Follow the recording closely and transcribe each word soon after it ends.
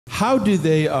how do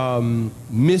they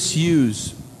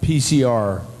misuse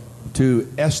PCR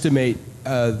to estimate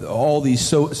all these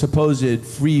supposed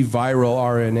free viral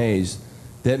RNAs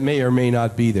that may or may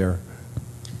not be there?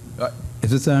 I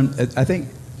think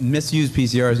misuse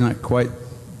PCR is not quite.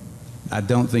 I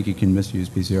don't think you can misuse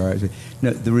PCR. No,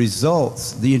 the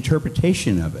results, the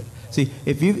interpretation of it. See,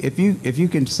 if you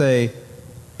can say,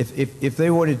 if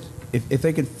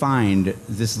they could find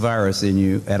this virus in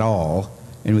you at all,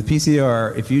 and with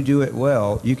PCR, if you do it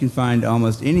well, you can find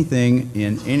almost anything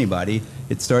in anybody.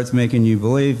 It starts making you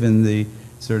believe in the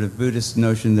sort of Buddhist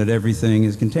notion that everything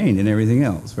is contained in everything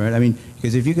else, right? I mean,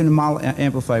 because if you can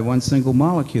amplify one single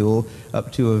molecule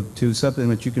up to something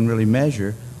that you can really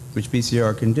measure, which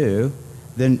PCR can do,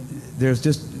 then there's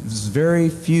just very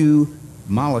few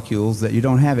molecules that you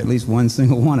don't have at least one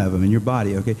single one of them in your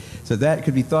body, okay? So that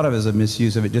could be thought of as a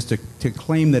misuse of it, just to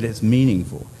claim that it's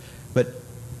meaningful. But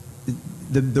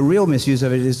the real misuse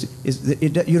of it is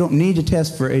that you don't need to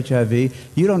test for HIV.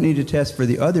 You don't need to test for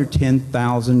the other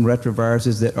 10,000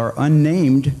 retroviruses that are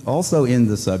unnamed also in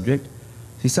the subject.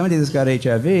 See, somebody that's got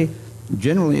HIV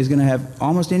generally is going to have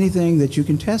almost anything that you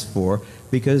can test for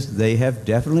because they have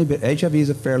definitely been. HIV is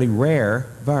a fairly rare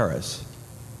virus.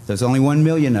 There's only 1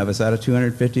 million of us out of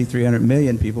 250, 300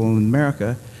 million people in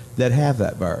America that have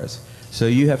that virus. So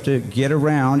you have to get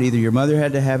around, either your mother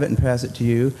had to have it and pass it to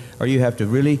you, or you have to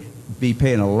really be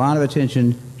paying a lot of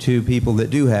attention to people that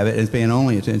do have it and paying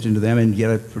only attention to them and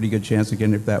get a pretty good chance of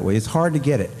getting it that way. It's hard to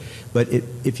get it, but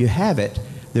if you have it,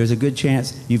 there's a good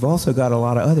chance you've also got a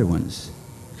lot of other ones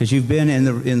because you've been in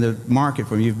the market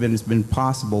for them. It's been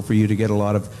possible for you to get a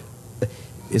lot of.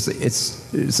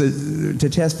 To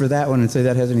test for that one and say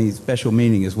that has any special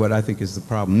meaning is what I think is the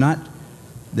problem. Not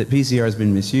that PCR has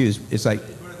been misused. It's like.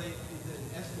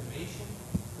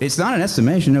 It's not an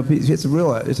estimation. No, it's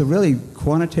a really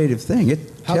quantitative thing.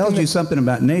 It tells you something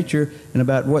about nature and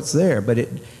about what's there, but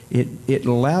it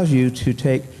allows you to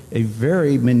take a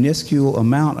very minuscule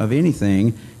amount of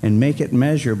anything and make it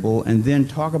measurable, and then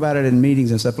talk about it in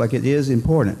meetings and stuff like it is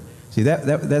important. See,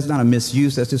 that's not a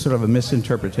misuse. That's just sort of a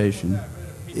misinterpretation.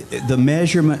 The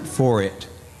measurement for it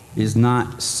is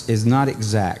not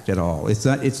exact at all.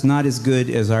 It's not as good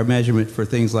as our measurement for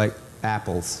things like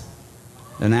apples.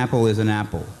 An apple is an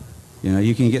apple. You know,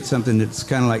 you can get something that's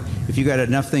kind of like, if you got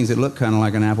enough things that look kind of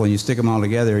like an apple and you stick them all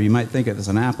together, you might think of it as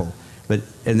an apple. But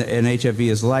and HIV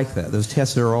is like that. Those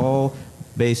tests are all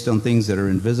based on things that are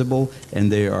invisible,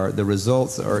 and the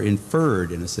results are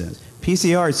inferred in a sense.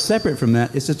 PCR is separate from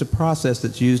that. It's just a process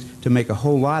that's used to make a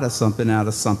whole lot of something out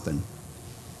of something.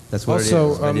 That's what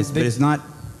also, it is. But it's not.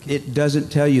 It doesn't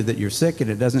tell you that you're sick, and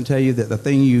it doesn't tell you that the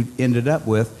thing you ended up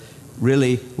with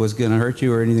really was going to hurt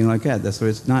you or anything like that. That's why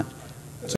it's not.